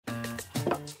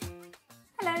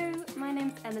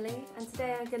Emily, and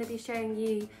today I'm going to be showing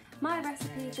you my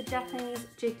recipe for Japanese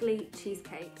Jiggly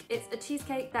Cheesecake. It's a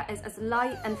cheesecake that is as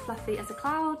light and fluffy as a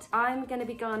cloud. I'm going to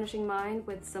be garnishing mine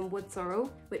with some wood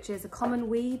sorrel, which is a common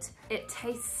weed. It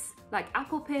tastes like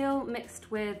apple peel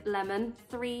mixed with lemon,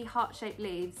 3 heart-shaped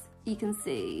leaves. You can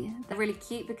see they're really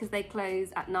cute because they close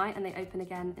at night and they open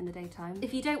again in the daytime.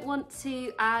 If you don't want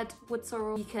to add wood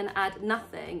sorrel, you can add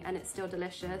nothing and it's still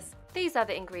delicious. These are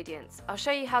the ingredients. I'll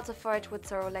show you how to forage wood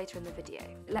sorrel later in the video.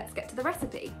 Let's get to the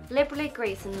recipe. Liberally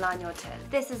grease and line your tin.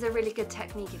 This is a really good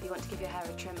technique if you want to give your hair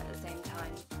a trim at the same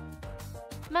time.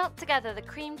 Melt together the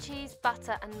cream cheese,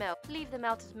 butter and milk. Leave the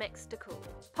melted mix to cool.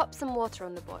 Pop some water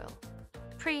on the boil.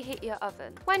 Preheat your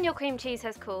oven. When your cream cheese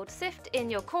has cooled, sift in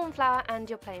your cornflour and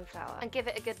your plain flour and give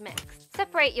it a good mix.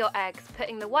 Separate your eggs,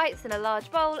 putting the whites in a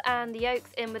large bowl and the yolks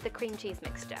in with the cream cheese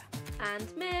mixture.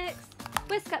 And mix.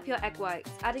 Whisk up your egg whites,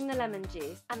 adding the lemon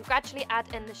juice, and gradually add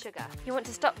in the sugar. You want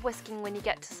to stop whisking when you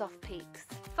get to soft peaks.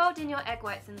 Fold in your egg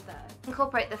whites in thirds.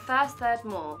 Incorporate the first third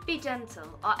more. Be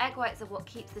gentle, our egg whites are what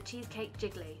keeps the cheesecake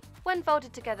jiggly. When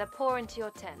folded together, pour into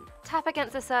your tin. Tap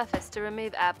against the surface to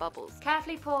remove air bubbles.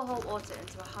 Carefully pour hot water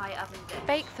into a high oven dish.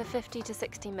 Bake for 50 to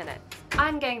 60 minutes.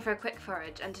 I'm going for a quick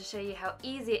forage and to show you how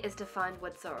easy it is to find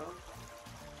wood sorrel.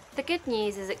 The good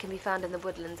news is it can be found in the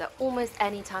woodlands at almost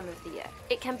any time of the year.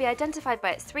 It can be identified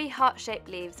by its 3 heart-shaped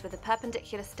leaves with a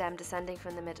perpendicular stem descending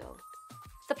from the middle.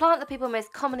 The plant that people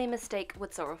most commonly mistake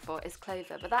wood sorrel for is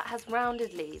clover, but that has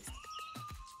rounded leaves.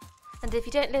 And if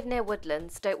you don't live near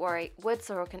woodlands, don't worry, wood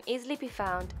sorrel can easily be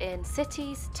found in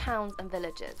cities, towns and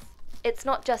villages. It's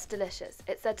not just delicious,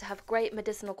 it's said to have great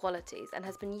medicinal qualities and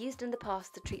has been used in the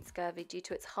past to treat scurvy due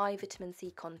to its high vitamin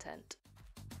C content.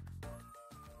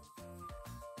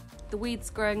 The weeds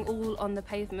growing all on the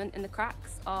pavement in the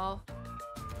cracks are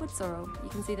wood sorrel. You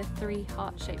can see the 3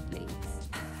 heart-shaped leaves.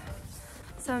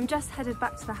 So I'm just headed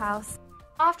back to the house.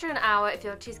 After an hour, if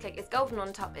your cheesecake is golden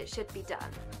on top, it should be done.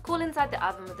 Cool inside the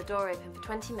oven with the door open for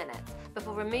 20 minutes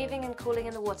before removing and cooling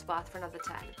in the water bath for another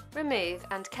 10. Remove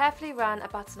and carefully run a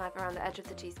butter knife around the edge of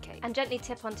the cheesecake and gently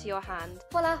tip onto your hand.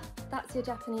 Voila! That's your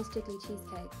Japanese Jiggly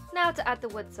Cheesecake. Now to add the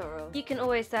wood sorrel. You can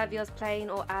always serve yours plain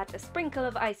or add a sprinkle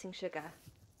of icing sugar.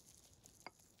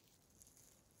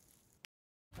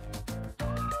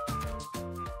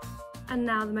 And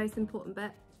now the most important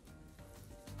bit.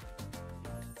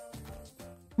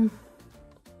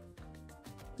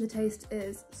 The taste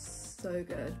is so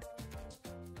good.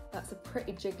 That's a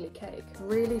pretty jiggly cake.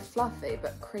 Really fluffy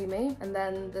but creamy. And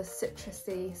then the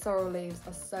citrusy sorrel leaves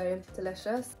are so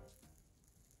delicious.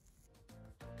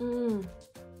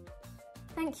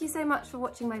 Thank you so much for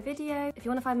watching my video. If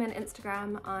you want to find me on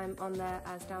Instagram, I'm on there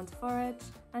as Down to Forage.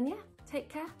 And yeah, take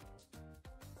care.